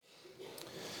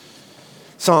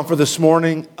Psalm for this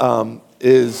morning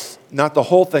is not the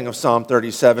whole thing of Psalm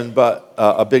 37, but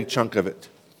a big chunk of it.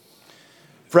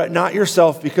 Fret not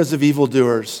yourself because of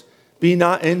evildoers. Be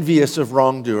not envious of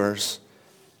wrongdoers,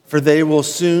 for they will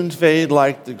soon fade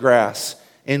like the grass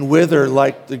and wither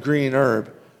like the green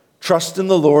herb. Trust in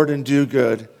the Lord and do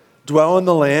good. Dwell in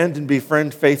the land and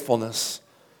befriend faithfulness.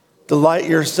 Delight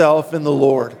yourself in the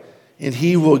Lord, and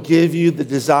he will give you the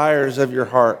desires of your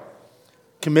heart.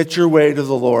 Commit your way to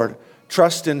the Lord.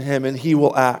 Trust in him, and he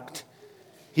will act.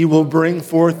 He will bring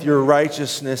forth your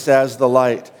righteousness as the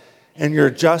light, and your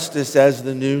justice as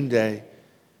the noonday.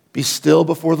 Be still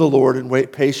before the Lord and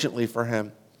wait patiently for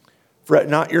him. Fret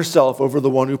not yourself over the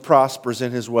one who prospers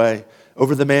in his way,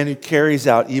 over the man who carries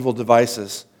out evil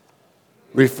devices.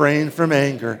 Refrain from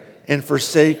anger and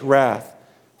forsake wrath.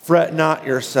 Fret not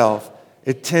yourself.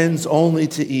 It tends only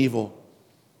to evil.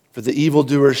 For the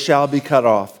evildoers shall be cut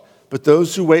off, but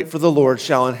those who wait for the Lord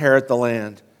shall inherit the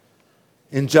land.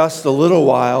 In just a little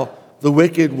while, the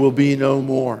wicked will be no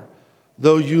more.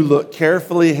 Though you look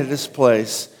carefully at his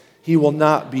place, he will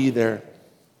not be there.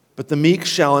 But the meek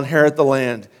shall inherit the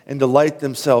land and delight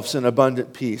themselves in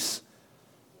abundant peace.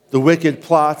 The wicked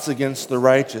plots against the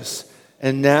righteous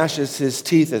and gnashes his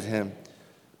teeth at him.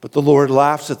 But the Lord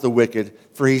laughs at the wicked,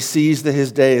 for he sees that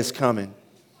his day is coming.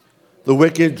 The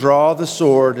wicked draw the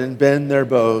sword and bend their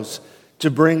bows to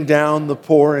bring down the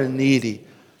poor and needy,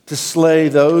 to slay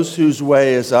those whose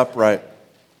way is upright.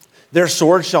 Their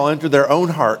sword shall enter their own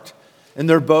heart, and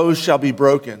their bows shall be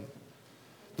broken.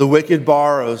 The wicked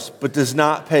borrows, but does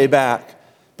not pay back,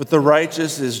 but the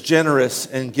righteous is generous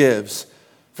and gives.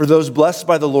 For those blessed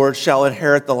by the Lord shall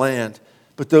inherit the land,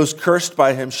 but those cursed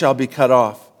by him shall be cut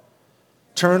off.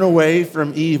 Turn away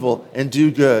from evil and do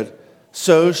good,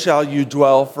 so shall you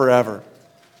dwell forever.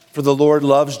 For the Lord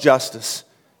loves justice.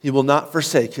 He will not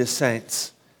forsake his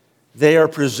saints. They are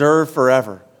preserved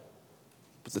forever,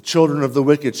 but the children of the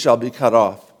wicked shall be cut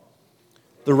off.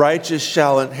 The righteous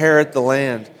shall inherit the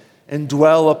land and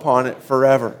dwell upon it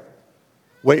forever.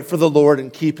 Wait for the Lord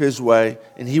and keep his way,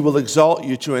 and he will exalt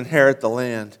you to inherit the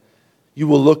land. You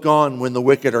will look on when the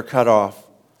wicked are cut off.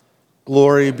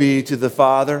 Glory be to the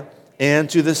Father, and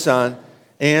to the Son,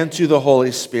 and to the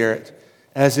Holy Spirit,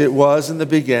 as it was in the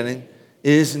beginning,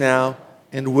 is now,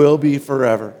 and will be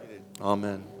forever.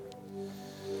 Amen.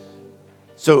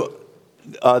 So,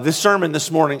 this sermon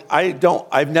this morning,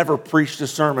 I've never preached a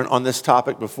sermon on this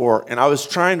topic before, and I was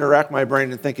trying to rack my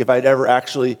brain and think if I'd ever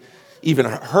actually even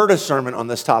heard a sermon on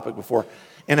this topic before,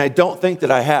 and I don't think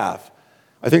that I have.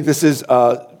 I think this is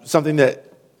something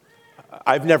that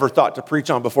I've never thought to preach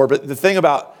on before, but the thing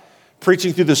about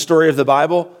preaching through the story of the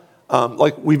Bible,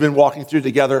 like we've been walking through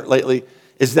together lately,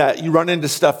 is that you run into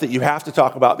stuff that you have to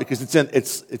talk about because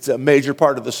it's a major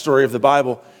part of the story of the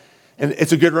Bible. And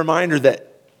it's a good reminder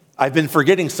that I've been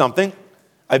forgetting something.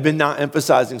 I've been not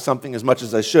emphasizing something as much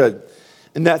as I should.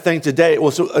 And that thing today, well,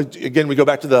 so again, we go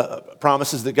back to the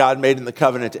promises that God made in the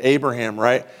covenant to Abraham,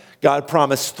 right? God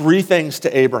promised 3 things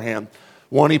to Abraham.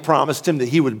 One, he promised him that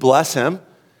he would bless him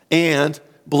and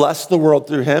bless the world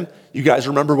through him. You guys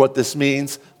remember what this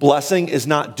means. Blessing is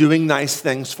not doing nice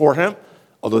things for him.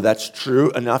 Although that's true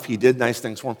enough, he did nice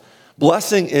things for him.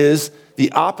 Blessing is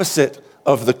the opposite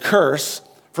of the curse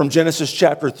from Genesis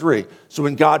chapter 3. So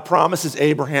when God promises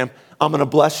Abraham, I'm going to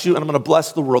bless you and I'm going to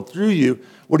bless the world through you,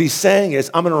 what he's saying is,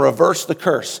 I'm going to reverse the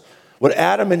curse. What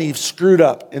Adam and Eve screwed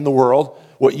up in the world,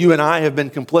 what you and I have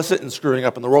been complicit in screwing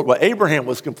up in the world, what Abraham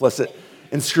was complicit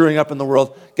in screwing up in the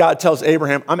world, God tells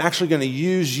Abraham, I'm actually going to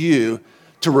use you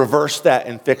to reverse that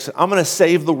and fix it. I'm going to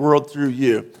save the world through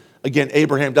you. Again,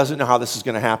 Abraham doesn't know how this is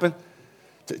going to happen.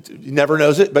 He never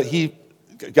knows it, but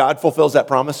God fulfills that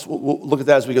promise. We'll look at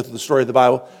that as we go through the story of the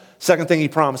Bible. Second thing he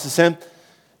promises him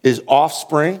is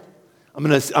offspring. I'm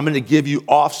going to give you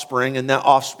offspring, and that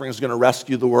offspring is going to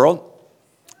rescue the world.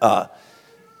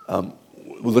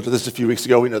 We looked at this a few weeks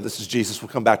ago. We know this is Jesus. We'll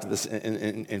come back to this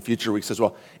in future weeks as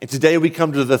well. And today we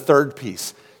come to the third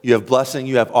piece. You have blessing,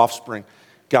 you have offspring.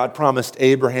 God promised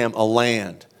Abraham a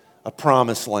land, a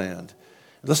promised land.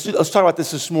 Let's talk about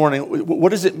this morning. What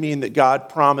does it mean that God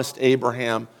promised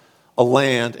Abraham a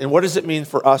land, and what does it mean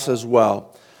for us as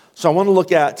well? So I want to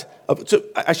look at. So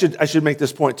I should make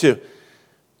this point too.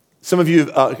 Some of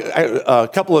you, a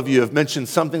couple of you, have mentioned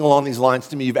something along these lines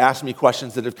to me. You've asked me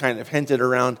questions that have kind of hinted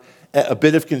around a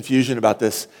bit of confusion about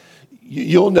this.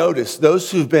 You'll notice those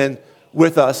who've been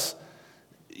with us.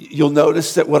 You'll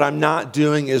notice that what I'm not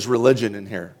doing is religion in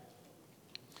here.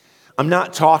 I'm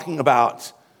not talking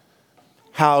about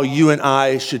how you and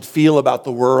I should feel about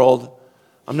the world.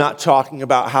 I'm not talking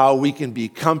about how we can be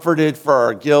comforted for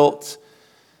our guilt.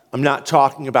 I'm not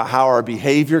talking about how our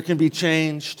behavior can be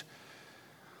changed.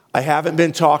 I haven't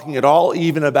been talking at all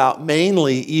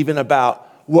mainly even about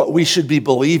what we should be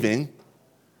believing.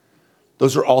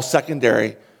 Those are all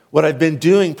secondary. What I've been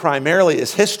doing primarily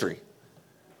is history.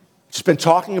 Just been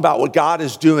talking about what God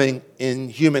is doing in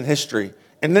human history.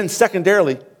 And then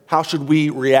secondarily, how should we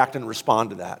react and respond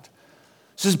to that?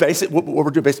 This is basic. What we're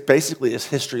doing basically is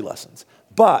history lessons.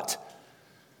 But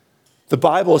the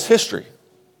Bible is history.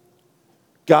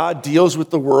 God deals with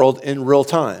the world in real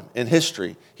time, in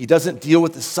history. He doesn't deal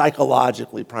with it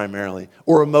psychologically primarily,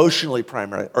 or emotionally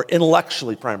primarily, or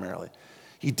intellectually primarily.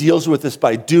 He deals with this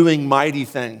by doing mighty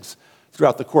things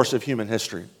throughout the course of human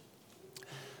history.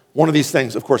 One of these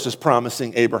things, of course, is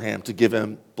promising Abraham to give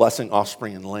him blessing,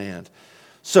 offspring, and land.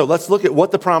 So let's look at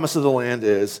what the promise of the land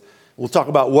is. We'll talk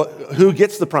about who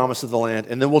gets the promise of the land,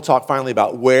 and then we'll talk finally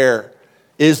about where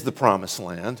is the promised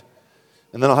land.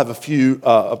 And then I'll have a few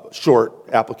short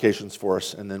applications for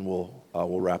us, and then we'll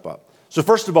wrap up. So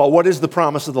first of all, what is the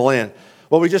promise of the land?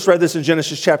 Well, we just read this in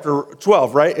Genesis chapter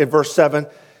 12, right? In verse 7,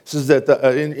 it says that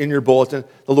in your bulletin,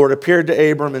 the Lord appeared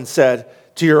to Abram and said,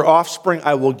 to your offspring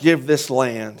I will give this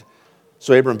land.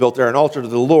 So Abram built there an altar to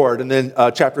the Lord. And then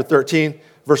chapter 13,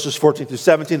 verses 14 through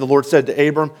 17, the Lord said to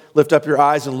Abram, lift up your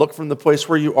eyes and look from the place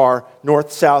where you are,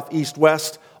 north, south, east,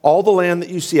 west. All the land that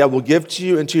you see I will give to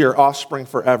you and to your offspring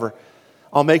forever.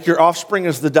 I'll make your offspring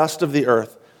as the dust of the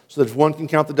earth, so that if one can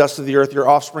count the dust of the earth, your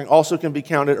offspring also can be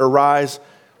counted. Arise,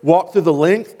 walk through the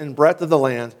length and breadth of the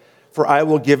land, for I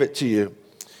will give it to you.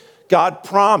 God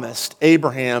promised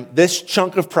Abraham this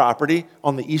chunk of property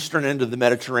on the eastern end of the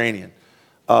Mediterranean,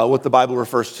 what the Bible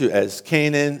refers to as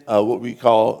Canaan, what we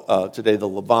call today the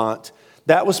Levant.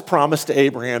 That was promised to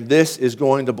Abraham. This is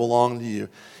going to belong to you.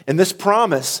 And this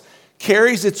promise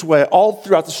carries its way all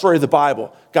throughout the story of the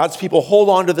Bible. God's people hold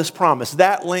on to this promise.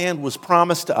 That land was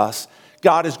promised to us.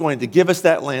 God is going to give us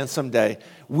that land someday.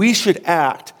 We should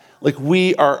act like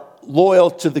we are loyal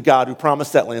to the God who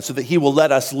promised that land so that he will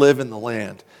let us live in the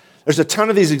land. There's a ton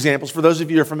of these examples. For those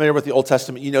of you who are familiar with the Old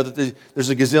Testament, you know that there's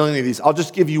a gazillion of these. I'll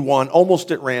just give you one,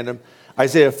 almost at random.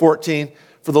 Isaiah 14,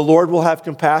 for the Lord will have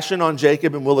compassion on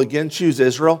Jacob and will again choose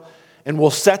Israel and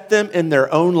will set them in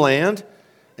their own land,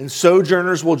 and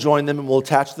sojourners will join them and will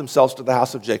attach themselves to the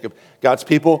house of Jacob. God's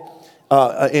people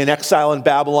in exile in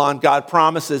Babylon, God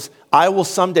promises, I will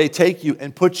someday take you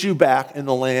and put you back in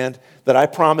the land that I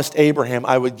promised Abraham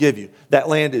I would give you. That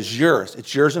land is yours.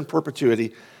 It's yours in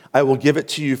perpetuity. I will give it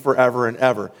to you forever and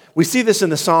ever. We see this in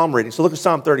the Psalm reading. So look at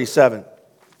Psalm 37.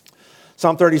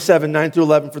 Psalm 37, 9 through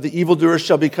 11. For the evildoers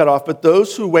shall be cut off, but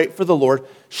those who wait for the Lord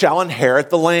shall inherit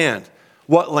the land.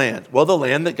 What land? Well, the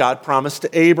land that God promised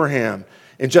to Abraham.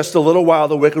 In just a little while,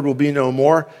 the wicked will be no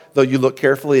more. Though you look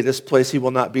carefully at this place, he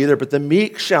will not be there. But the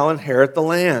meek shall inherit the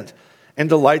land and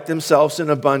delight themselves in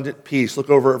abundant peace. Look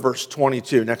over at verse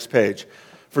 22, next page.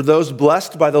 For those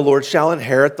blessed by the Lord shall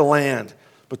inherit the land,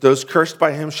 but those cursed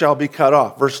by him shall be cut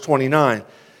off. Verse 29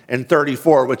 and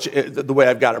 34, which the way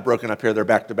I've got it broken up here, they're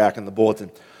back to back in the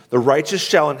bulletin. The righteous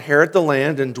shall inherit the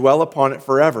land and dwell upon it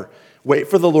forever. Wait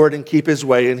for the Lord and keep his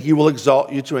way, and he will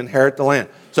exalt you to inherit the land.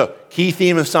 So, key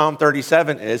theme of Psalm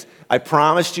 37 is, I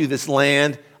promised you this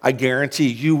land. I guarantee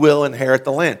you will inherit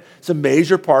the land. It's a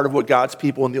major part of what God's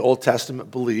people in the Old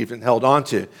Testament believed and held on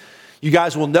to. You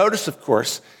guys will notice, of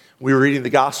course, we were reading the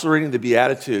gospel reading, the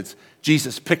Beatitudes.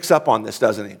 Jesus picks up on this,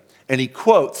 doesn't he? And he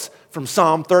quotes from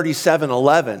Psalm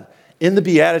 37:11 in the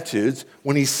Beatitudes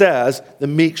when he says, the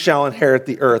meek shall inherit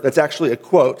the earth. That's actually a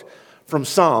quote from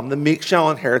Psalm, the meek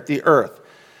shall inherit the earth.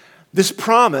 This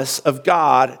promise of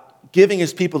God giving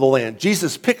his people the land,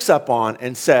 Jesus picks up on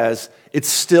and says, it's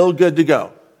still good to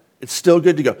go. It's still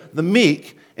good to go. The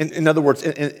meek, in other words,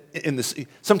 in this,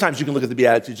 sometimes you can look at the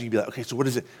Beatitudes and you can be like, okay, so what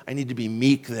is it? I need to be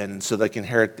meek then, and so they can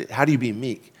inherit. How do you be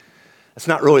meek? That's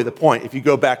not really the point. If you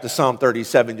go back to Psalm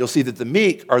 37, you'll see that the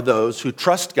meek are those who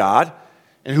trust God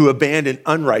and who abandon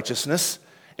unrighteousness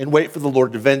and wait for the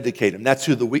Lord to vindicate him. That's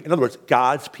who the weak, in other words,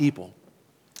 God's people.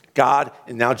 God,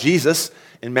 and now Jesus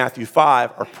in Matthew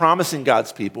 5 are promising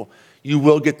God's people, you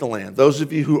will get the land. Those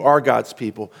of you who are God's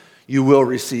people, you will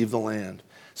receive the land.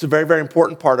 It's a very, very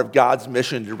important part of God's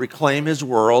mission to reclaim his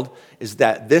world is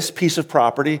that this piece of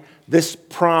property, this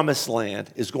promised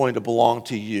land is going to belong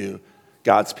to you,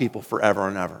 God's people, forever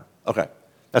and ever. Okay,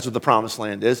 that's what the promised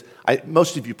land is.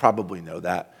 Most of you probably know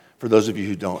that. For those of you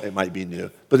who don't, it might be new.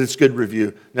 But it's good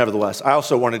review nevertheless. I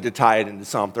also wanted to tie it into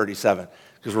Psalm 37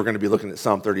 because we're going to be looking at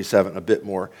Psalm 37 a bit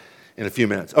more in a few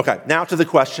minutes. Okay, now to the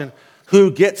question, who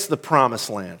gets the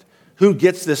promised land? Who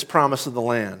gets this promise of the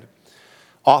land?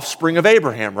 Offspring of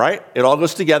Abraham, right? It all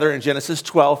goes together in Genesis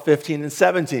 12, 15, and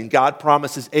 17. God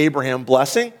promises Abraham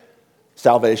blessing,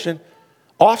 salvation,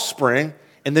 offspring,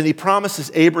 And then he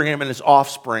promises Abraham and his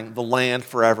offspring the land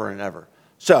forever and ever.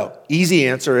 So, easy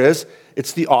answer is,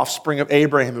 it's the offspring of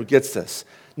Abraham who gets this.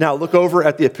 Now, look over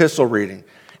at the epistle reading.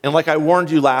 And like I warned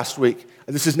you last week,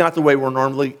 this is not the way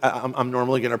I'm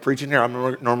normally going to preach in here. I'm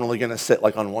normally going to sit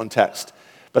like on one text.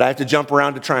 But I have to jump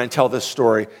around to try and tell this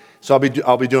story. So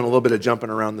I'll be doing a little bit of jumping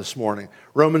around this morning.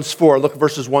 Romans 4, look at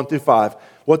verses 1 through 5.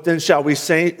 What then shall we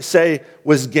say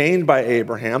was gained by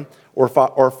Abraham, or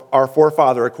our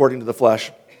forefather according to the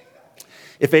flesh?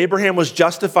 If Abraham was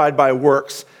justified by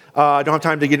works, I don't have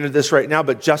time to get into this right now,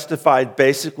 but justified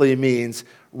basically means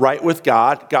right with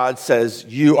God. God says,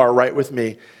 you are right with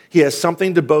me. He has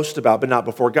something to boast about, but not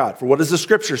before God. For what does the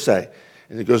scripture say?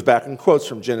 And it goes back and quotes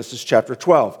from Genesis chapter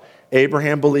 12.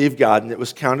 Abraham believed God, and it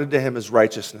was counted to him as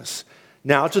righteousness.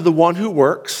 Now to the one who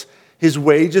works, his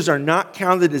wages are not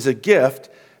counted as a gift,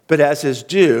 but as his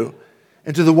due.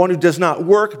 And to the one who does not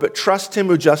work, but trusts him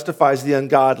who justifies the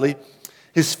ungodly,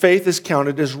 his faith is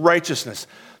counted as righteousness.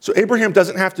 So Abraham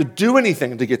doesn't have to do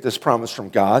anything to get this promise from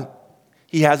God.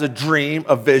 He has a dream,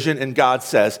 a vision, and God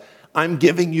says, I'm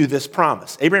giving you this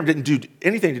promise. Abraham didn't do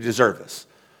anything to deserve this.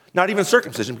 Not even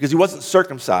circumcision, because he wasn't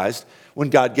circumcised when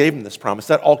God gave him this promise.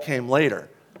 That all came later.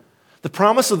 The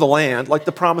promise of the land, like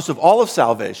the promise of all of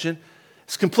salvation,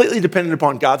 is completely dependent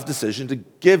upon God's decision to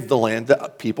give the land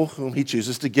to people whom he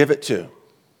chooses to give it to.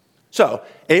 So,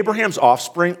 Abraham's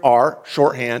offspring are,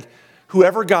 shorthand,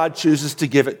 whoever God chooses to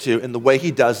give it to, and the way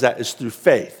he does that is through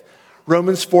faith.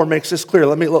 Romans 4 makes this clear.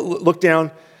 Let me look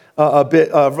down a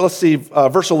bit. Let's see,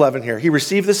 verse 11 here.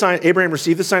 Abraham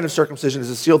received the sign of circumcision as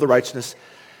a seal of the righteousness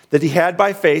that he had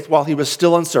by faith while he was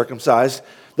still uncircumcised.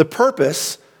 The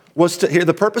purpose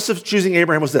of choosing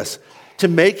Abraham was this: to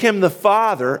make him the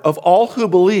father of all who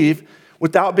believe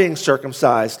without being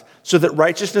circumcised, so that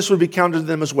righteousness would be counted to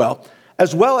them as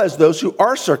well as those who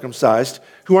are circumcised,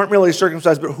 who aren't really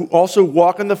circumcised, but who also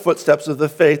walk in the footsteps of the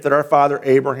faith that our father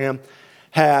Abraham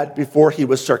had before he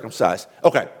was circumcised.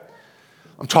 Okay,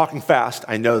 I'm talking fast,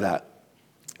 I know that.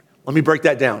 Let me break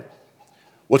that down.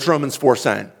 What's Romans 4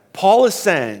 saying? Paul is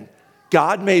saying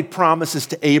God made promises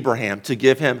to Abraham to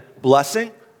give him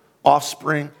blessing,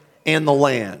 offspring, and the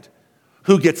land.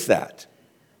 Who gets that?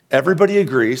 Everybody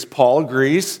agrees. Paul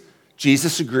agrees.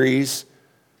 Jesus agrees.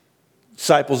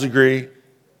 Disciples agree.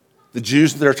 The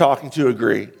Jews that they're talking to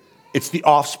agree. It's the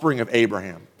offspring of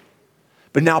Abraham.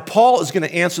 But now Paul is going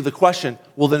to answer the question,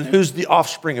 well, then who's the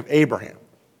offspring of Abraham?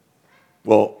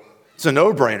 Well, it's a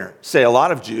no-brainer, say a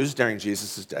lot of Jews during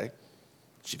Jesus' day.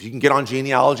 If you can get on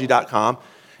genealogy.com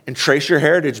and trace your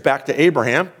heritage back to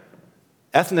Abraham,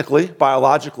 ethnically,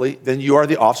 biologically, then you are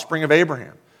the offspring of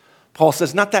Abraham. Paul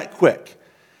says, not that quick.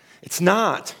 It's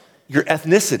not your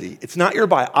ethnicity. It's not your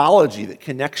biology that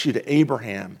connects you to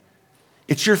Abraham.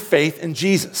 It's your faith in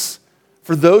Jesus.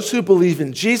 For those who believe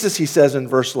in Jesus, he says in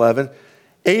verse 11,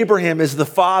 Abraham is the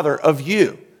father of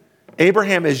you.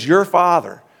 Abraham is your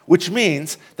father, which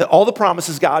means that all the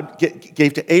promises God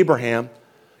gave to Abraham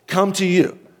come to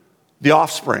you, the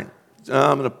offspring.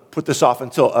 I'm going to put this off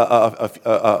until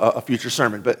a future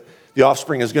sermon, but the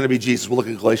offspring is going to be Jesus. We'll look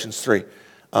at Galatians 3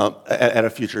 at a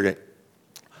future date.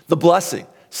 The blessing,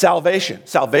 salvation.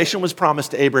 Salvation was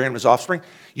promised to Abraham and his offspring.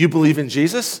 You believe in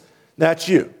Jesus, that's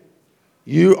you.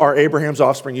 You are Abraham's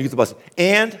offspring, you get the blessing.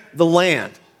 And the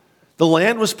land. The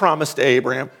land was promised to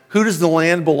Abraham. Who does the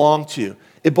land belong to?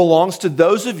 It belongs to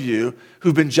those of you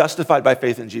who've been justified by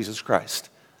faith in Jesus Christ.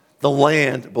 The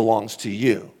land belongs to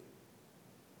you.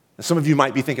 And some of you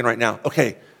might be thinking right now,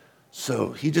 okay,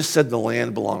 so he just said the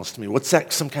land belongs to me. What's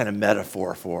that some kind of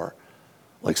metaphor for?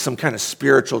 Like some kind of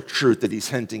spiritual truth that he's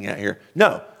hinting at here?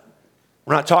 No,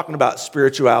 we're not talking about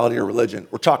spirituality or religion.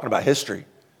 We're talking about history.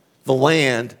 The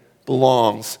land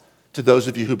belongs to those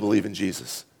of you who believe in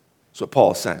Jesus. That's what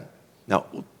Paul is saying. Now,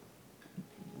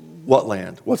 what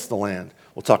land? What's the land?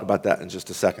 We'll talk about that in just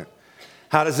a second.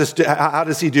 How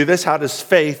does he do this? How does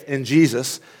faith in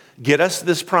Jesus get us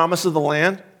this promise of the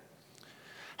land?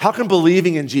 How can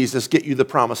believing in Jesus get you the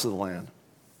promise of the land?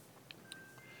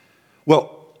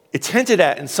 Well, it's hinted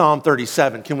at in Psalm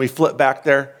 37. Can we flip back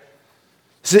there?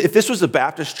 So if this was a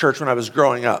Baptist church when I was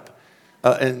growing up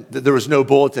and there was no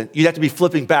bulletin, you'd have to be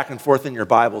flipping back and forth in your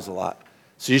Bibles a lot.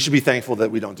 So you should be thankful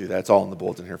that we don't do that. It's all in the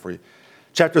bulletin here for you.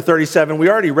 Chapter 37, we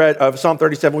already read Psalm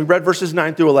 37. We read verses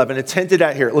 9 through 11. It's hinted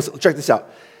at here. Listen, check this out.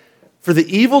 For the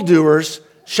evildoers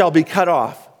shall be cut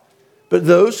off, but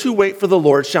those who wait for the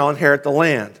Lord shall inherit the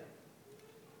land.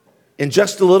 In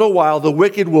just a little while, the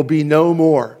wicked will be no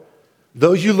more.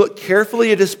 Though you look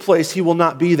carefully at his place, he will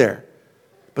not be there.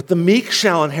 But the meek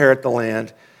shall inherit the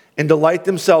land and delight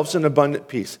themselves in abundant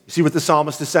peace. You see what the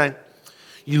psalmist is saying?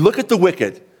 You look at the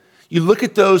wicked. You look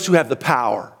at those who have the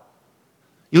power.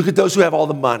 You look at those who have all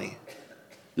the money.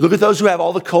 You look at those who have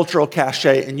all the cultural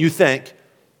cachet, and you think,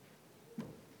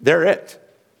 they're it.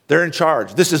 They're in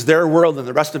charge. This is their world, and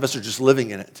the rest of us are just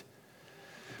living in it.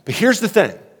 But here's the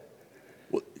thing.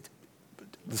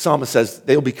 The psalmist says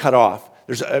they'll be cut off.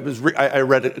 I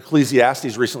read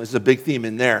Ecclesiastes recently. There's a big theme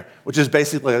in there, which is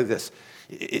basically like this.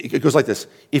 It goes like this.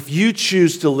 If you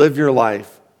choose to live your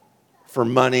life for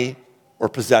money or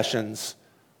possessions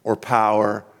or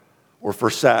power or for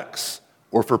sex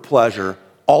or for pleasure,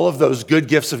 all of those good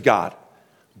gifts of God,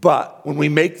 but when we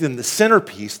make them the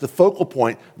centerpiece, the focal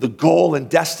point, the goal and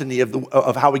destiny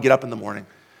of how we get up in the morning,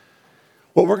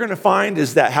 what we're going to find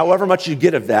is that however much you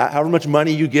get of that, however much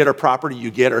money you get or property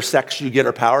you get or sex you get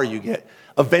or power you get,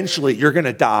 eventually you're going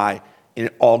to die and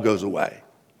it all goes away.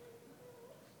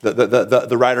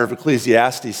 The writer of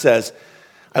Ecclesiastes says,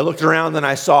 I looked around and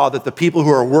I saw that the people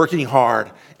who are working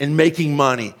hard and making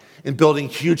money and building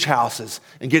huge houses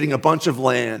and getting a bunch of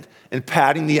land and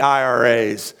padding the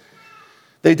IRAs,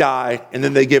 they die and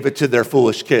then they give it to their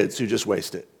foolish kids who just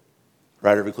waste it.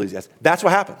 Writer of Ecclesiastes. That's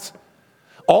what happens.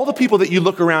 All the people that you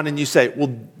look around and you say,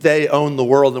 well, they own the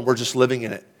world and we're just living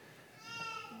in it.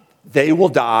 They will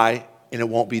die and it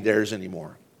won't be theirs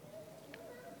anymore.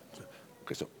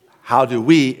 Okay, so how do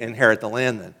we inherit the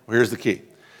land then? Well, here's the key.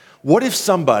 What if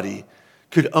somebody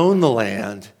could own the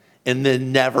land and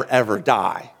then never, ever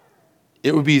die?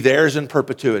 It would be theirs in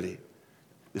perpetuity.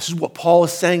 This is what Paul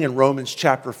is saying in Romans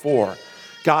chapter 4.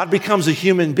 God becomes a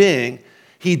human being.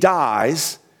 He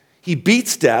dies. He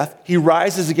beats death. He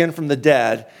rises again from the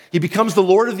dead. He becomes the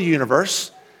Lord of the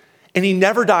universe. And he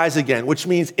never dies again, which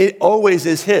means it always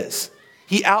is his.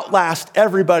 He outlasts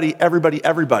everybody.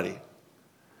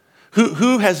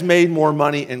 Who has made more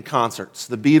money in concerts,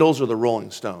 the Beatles or the Rolling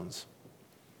Stones?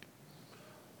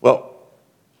 Well,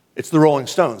 it's the Rolling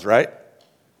Stones, right?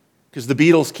 Because the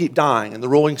Beatles keep dying and the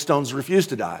Rolling Stones refuse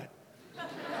to die.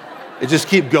 They just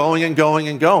keep going and going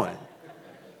and going.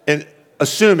 And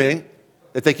assuming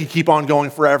that they could keep on going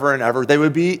forever and ever, they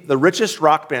would be the richest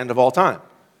rock band of all time.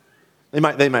 They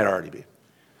might already be.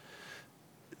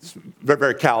 It's very,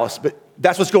 very callous, but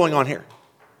that's what's going on here.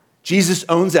 Jesus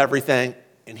owns everything,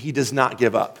 and he does not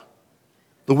give up.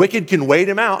 The wicked can wait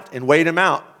him out,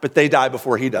 but they die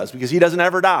before he does because he doesn't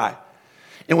ever die.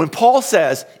 And when Paul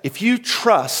says, if you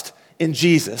trust in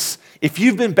Jesus, if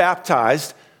you've been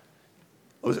baptized,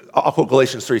 I'll quote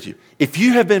Galatians 3 to you. If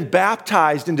you have been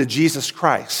baptized into Jesus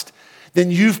Christ, then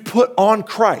you've put on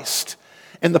Christ.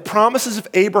 And the promises of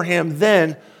Abraham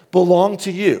then belong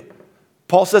to you.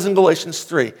 Paul says in Galatians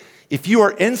 3, if you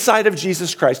are inside of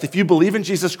Jesus Christ, if you believe in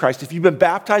Jesus Christ, if you've been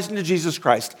baptized into Jesus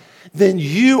Christ, then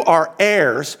you are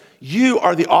heirs. You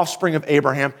are the offspring of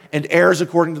Abraham and heirs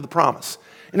according to the promise.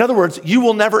 In other words, you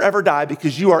will never ever die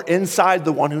because you are inside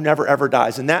the one who never ever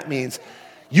dies. And that means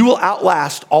you will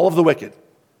outlast all of the wicked.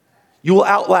 You will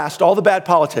outlast all the bad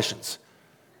politicians.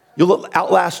 You'll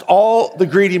outlast all the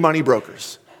greedy money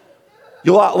brokers.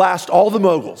 You'll outlast all the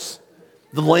moguls.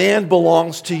 The land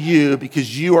belongs to you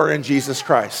because you are in Jesus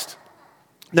Christ.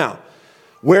 Now,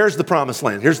 where's the promised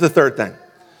land? Here's the third thing.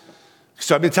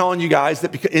 So I've been telling you guys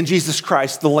that in Jesus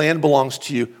Christ, the land belongs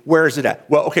to you. Where is it at?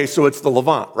 Well, okay, so it's the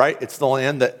Levant, right? It's the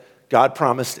land that God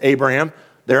promised Abraham.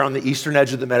 They're on the eastern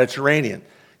edge of the Mediterranean.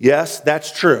 Yes,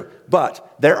 that's true.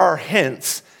 But there are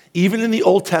hints, even in the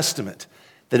Old Testament,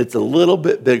 that it's a little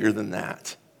bit bigger than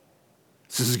that.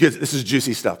 This is good. This is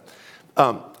juicy stuff.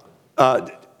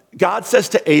 God says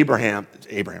to Abraham,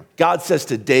 God says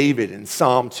to David in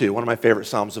Psalm 2, one of my favorite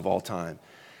Psalms of all time,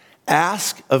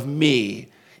 ask of me,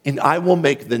 and I will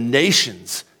make the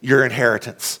nations your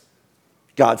inheritance.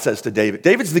 God says to David.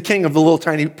 David's the king of the little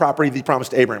tiny property that he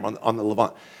promised to Abraham on the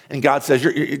Levant. And God says,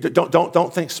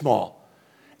 don't think small.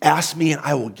 Ask me, and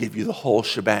I will give you the whole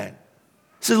shebang.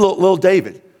 This is little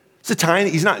David.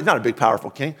 He's not a big,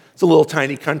 powerful king. It's a little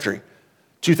tiny country.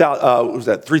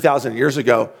 3,000 years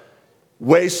ago,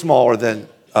 way smaller than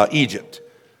Egypt,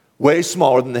 way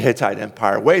smaller than the Hittite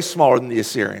Empire, way smaller than the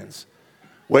Assyrians,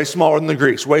 way smaller than the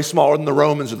Greeks, way smaller than the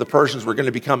Romans or the Persians we're going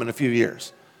to become in a few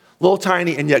years. Little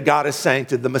tiny, and yet God is saying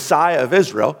to the Messiah of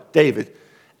Israel, David,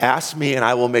 ask me and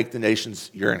I will make the nations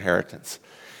your inheritance.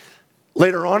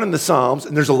 Later on in the Psalms,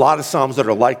 and there's a lot of Psalms that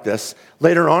are like this,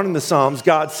 later on in the Psalms,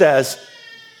 God says,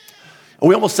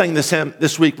 we almost sang this hymn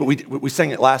this week, but we sang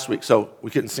it last week, so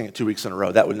we couldn't sing it 2 weeks in a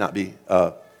row. That would not be,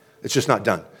 it's just not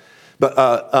done. But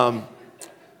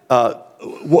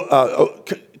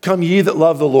come ye that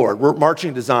love the Lord. We're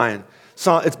marching to Zion.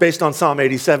 It's based on Psalm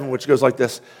 87, which goes like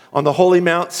this. On the holy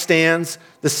mount stands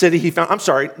the city he found. I'm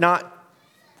sorry, not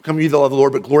come ye that love the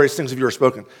Lord, but glorious things of you are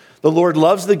spoken. The Lord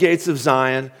loves the gates of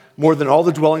Zion more than all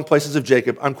the dwelling places of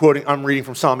Jacob. I'm reading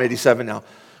from Psalm 87 now.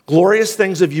 Glorious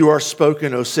things of you are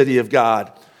spoken, O city of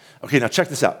God. Okay, now check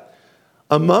this out.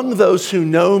 Among those who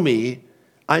know me,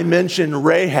 I mention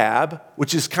Rahab,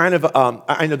 which is kind of,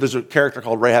 I know there's a character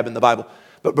called Rahab in the Bible,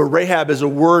 but Rahab is a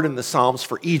word in the Psalms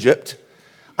for Egypt.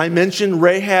 I mention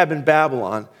Rahab in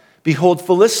Babylon. Behold,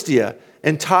 Philistia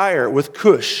and Tyre with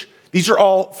Cush. These are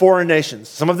all foreign nations,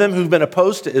 some of them who've been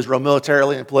opposed to Israel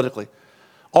militarily and politically.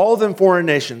 All of them foreign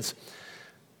nations.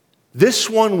 This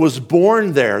one was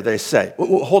born there, they say.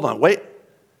 Hold on, wait.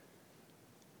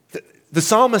 The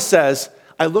psalmist says,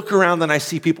 I look around and I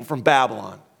see people from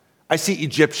Babylon. I see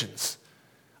Egyptians.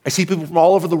 I see people from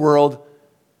all over the world.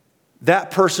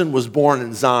 That person was born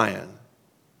in Zion.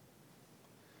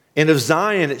 And of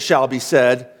Zion it shall be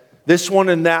said, this one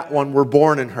and that one were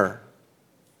born in her.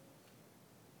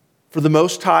 For the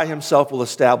Most High himself will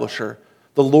establish her.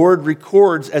 The Lord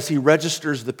records as he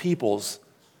registers the peoples.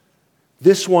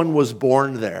 This one was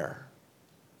born there.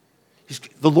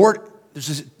 The Lord, there's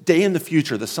this day in the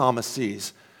future the psalmist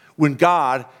sees when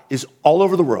God is all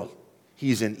over the world.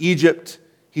 He's in Egypt,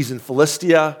 he's in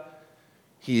Philistia,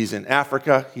 he's in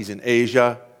Africa, he's in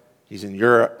Asia, he's in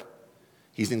Europe,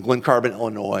 he's in Glen Carbon,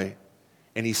 Illinois,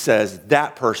 and he says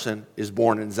that person is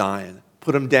born in Zion.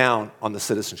 Put him down on the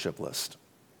citizenship list.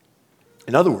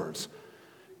 In other words,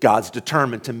 God's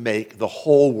determined to make the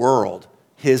whole world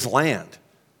his land.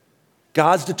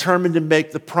 God's determined to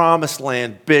make the promised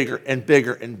land bigger and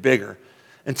bigger and bigger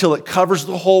until it covers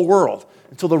the whole world,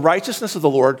 until the righteousness of the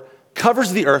Lord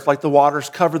covers the earth like the waters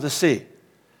cover the sea.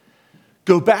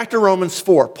 Go back to Romans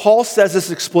 4. Paul says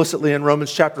this explicitly in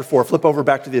Romans chapter 4. Flip over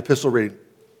back to the epistle reading.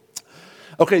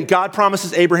 Okay, God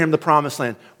promises Abraham the promised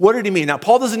land. What did he mean? Now,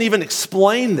 Paul doesn't even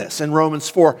explain this in Romans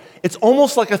 4. It's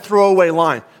almost like a throwaway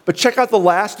line. But check out the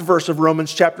last verse of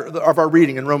Romans chapter of our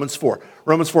reading in Romans 4.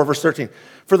 Romans 4, verse 13.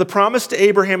 For the promise to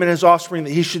Abraham and his offspring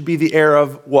that he should be the heir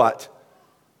of what?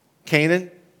 Canaan?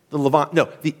 The Levant? No,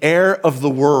 the heir of the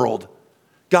world.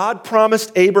 God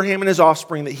promised Abraham and his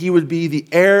offspring that he would be the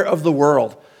heir of the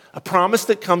world. A promise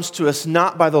that comes to us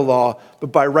not by the law, but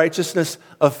by righteousness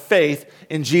of faith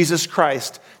in Jesus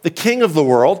Christ, the King of the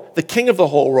world, the King of the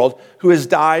whole world, who has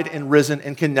died and risen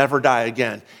and can never die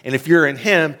again. And if you're in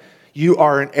him, you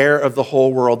are an heir of the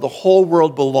whole world. The whole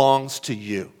world belongs to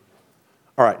you.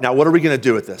 All right, now what are we going to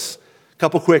do with this? A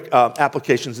couple quick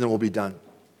applications and then we'll be done.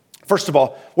 First of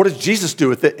all, what does Jesus do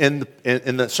with it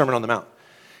in the Sermon on the Mount?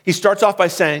 He starts off by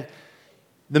saying,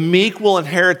 the meek will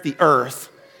inherit the earth.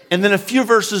 And then a few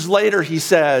verses later, he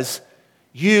says,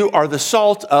 you are the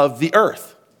salt of the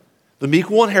earth. The meek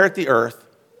will inherit the earth.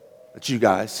 That's you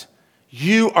guys.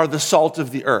 You are the salt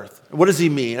of the earth. What does he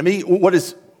mean? I mean, what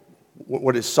is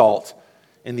salt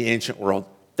in the ancient world?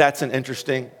 That's an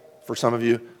interesting, for some of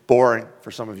you, boring for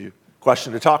some of you,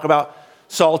 question to talk about.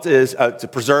 Salt is it's a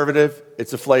preservative.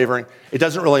 It's a flavoring. It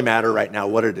doesn't really matter right now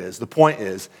what it is. The point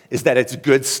is that it's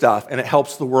good stuff and it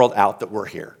helps the world out that we're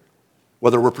here.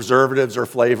 Whether we're preservatives or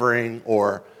flavoring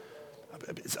or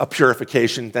a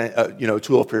purification thing,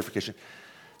 tool of purification.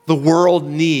 The world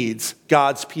needs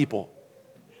God's people.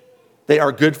 They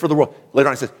are good for the world. Later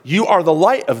on he says, you are the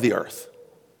light of the earth.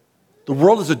 The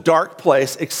world is a dark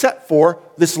place except for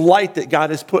this light that God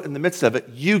has put in the midst of it,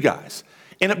 you guys.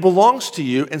 And it belongs to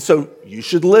you, and so you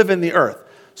should live in the earth.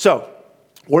 So,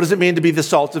 what does it mean to be the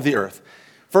salt of the earth?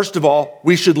 First of all,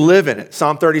 we should live in it.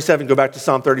 Psalm 37, go back to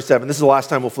Psalm 37. This is the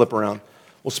last time we'll flip around.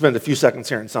 We'll spend a few seconds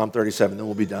here in Psalm 37, then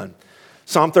we'll be done.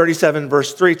 Psalm 37,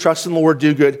 verse 3, trust in the Lord,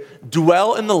 do good,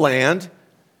 dwell in the land,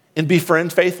 and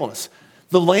befriend faithfulness.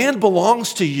 The land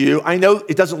belongs to you. I know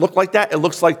it doesn't look like that. It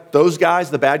looks like those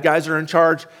guys, the bad guys, are in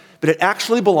charge, but it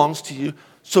actually belongs to you.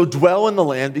 So dwell in the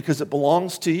land because it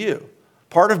belongs to you.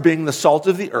 Part of being the salt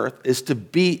of the earth is to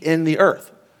be in the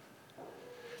earth.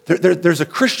 There's a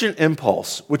Christian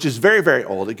impulse, which is very, very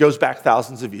old. It goes back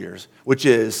thousands of years, which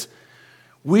is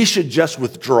we should just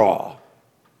withdraw.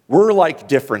 We're like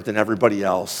different than everybody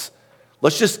else.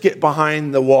 Let's just get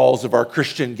behind the walls of our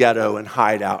Christian ghetto and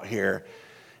hide out here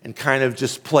and kind of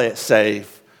just play it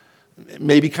safe.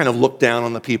 Maybe kind of look down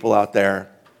on the people out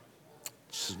there.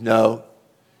 Just, no,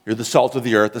 you're the salt of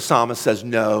the earth. The psalmist says,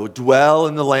 no, dwell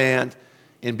in the land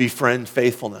and befriend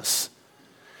faithfulness.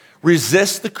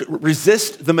 Resist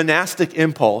the monastic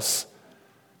impulse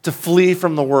to flee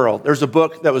from the world. There's a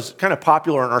book that was kind of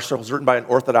popular in our circles, written by an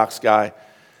Orthodox guy,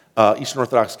 Eastern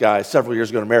Orthodox guy, several years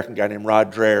ago, an American guy named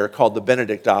Rod Dreher, called The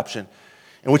Benedict Option,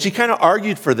 in which he kind of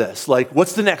argued for this. Like,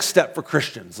 what's the next step for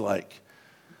Christians? Like,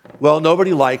 well,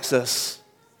 nobody likes us.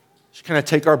 Just kind of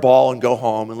take our ball and go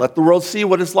home and let the world see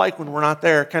what it's like when we're not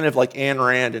there. Kind of like Ayn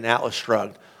Rand and Atlas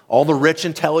Shrugged. All the rich,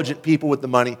 intelligent people with the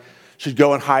money should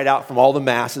go and hide out from all the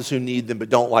masses who need them but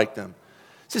don't like them.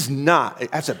 This is not,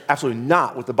 absolutely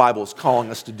not what the Bible is calling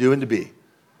us to do and to be.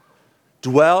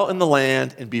 Dwell in the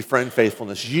land and befriend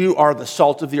faithfulness. You are the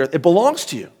salt of the earth. It belongs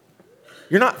to you.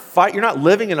 You're not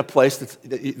living in a place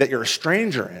that you're a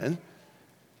stranger in.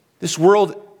 This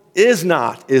world is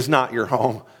not your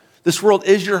home. This world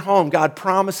is your home. God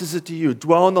promises it to you.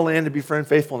 Dwell in the land and befriend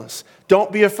faithfulness.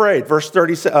 Don't be afraid. Psalm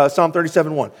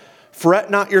 37:1.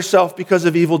 Fret not yourself because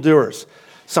of evildoers.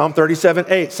 Psalm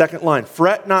 37:8, second line.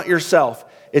 Fret not yourself.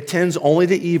 It tends only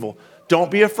to evil. Don't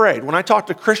be afraid. When I talk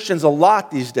to Christians a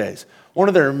lot these days, one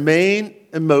of their main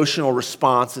emotional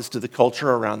responses to the culture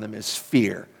around them is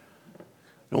fear. You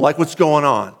don't like what's going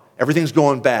on. Everything's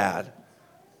going bad.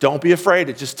 Don't be afraid.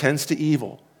 It just tends to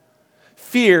evil.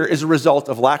 Fear is a result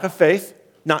of lack of faith,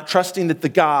 not trusting that the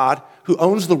God who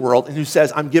owns the world and who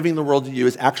says, I'm giving the world to you,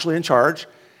 is actually in charge.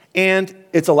 And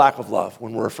it's a lack of love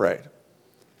when we're afraid.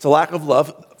 It's a lack of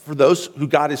love for those who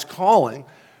God is calling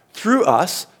through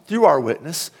us, through our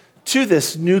witness, to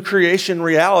this new creation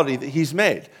reality that he's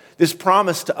made. This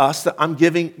promise to us that I'm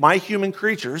giving my human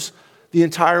creatures the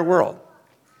entire world.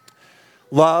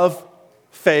 Love,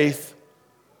 faith,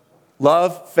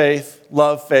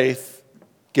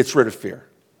 gets rid of fear.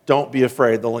 Don't be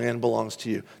afraid. The land belongs to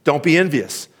you. Don't be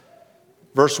envious.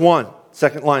 Verse 1,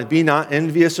 second line, be not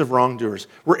envious of wrongdoers.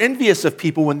 We're envious of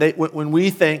people when we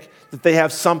think that they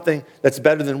have something that's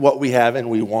better than what we have and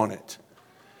we want it.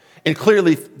 And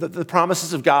clearly, the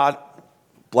promises of God,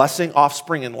 blessing,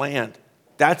 offspring, and land,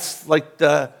 that's like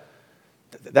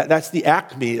that's the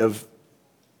acme of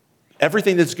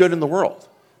everything that's good in the world.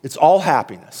 It's all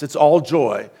happiness. It's all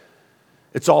joy.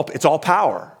 It's all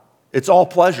power. It's all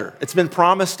pleasure. It's been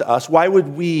promised to us. Why would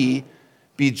we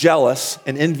be jealous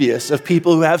and envious of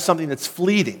people who have something that's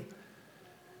fleeting?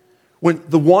 When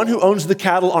the one who owns the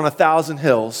cattle on 1,000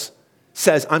 hills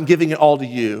says, I'm giving it all to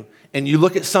you, and you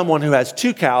look at someone who has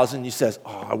 2 cows and you says,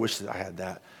 oh, I wish that I had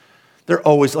that. They're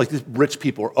always, like these rich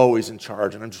people are always in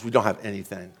charge, and we don't have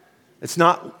anything. It's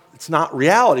not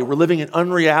reality. We're living in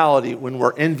unreality when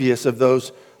we're envious of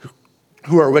those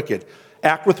who are wicked.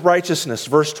 Act with righteousness,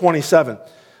 verse 27,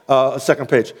 second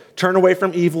page. Turn away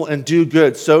from evil and do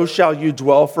good, so shall you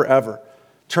dwell forever.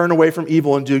 Turn away from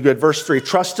evil and do good. Verse 3,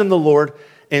 trust in the Lord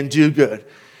and do good.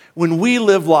 When we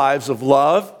live lives of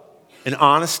love and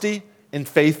honesty and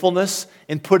faithfulness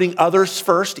and putting others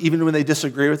first, even when they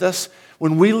disagree with us,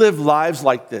 when we live lives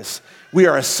like this, we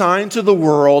are a sign to the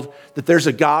world that there's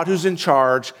a God who's in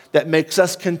charge that makes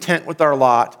us content with our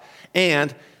lot,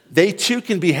 and they too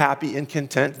can be happy and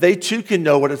content. They too can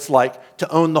know what it's like to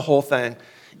own the whole thing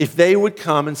if they would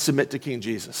come and submit to King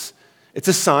Jesus. It's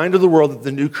a sign to the world that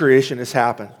the new creation has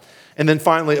happened. And then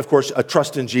finally, of course, a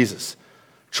trust in Jesus.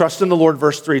 Trust in the Lord,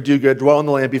 verse 3, do good, dwell in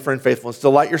the land, befriend faithfulness.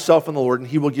 Delight yourself in the Lord, and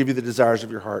he will give you the desires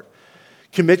of your heart.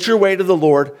 Commit your way to the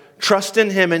Lord, trust in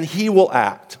him, and he will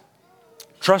act.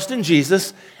 Trust in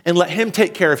Jesus, and let him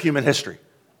take care of human history.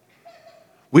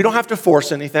 We don't have to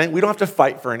force anything. We don't have to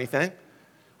fight for anything.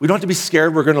 We don't have to be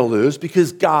scared we're going to lose,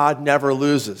 because God never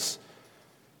loses.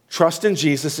 Trust in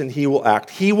Jesus, and he will act.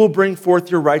 He will bring forth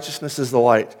your righteousness as the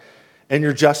light, and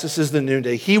your justice as the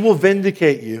noonday. He will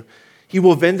vindicate you. He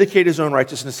will vindicate his own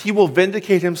righteousness. He will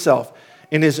vindicate himself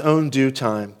in his own due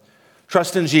time.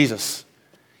 Trust in Jesus.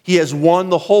 He has won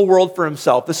the whole world for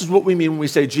himself. This is what we mean when we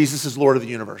say Jesus is Lord of the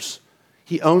universe.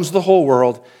 He owns the whole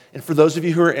world, and for those of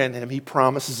you who are in him, he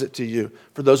promises it to you.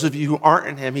 For those of you who aren't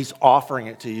in him, he's offering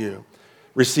it to you.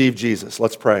 Receive Jesus.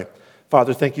 Let's pray.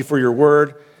 Father, thank you for your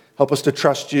word. Help us to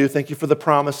trust you. Thank you for the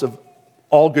promise of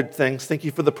all good things. Thank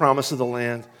you for the promise of the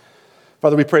land.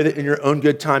 Father, we pray that in your own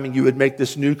good timing, you would make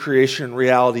this new creation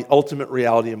reality, ultimate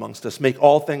reality amongst us. Make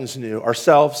all things new,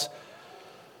 ourselves,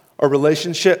 our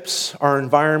relationships, our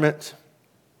environment.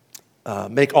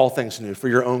 Make all things new for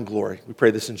your own glory. We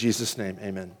pray this in Jesus' name.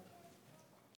 Amen.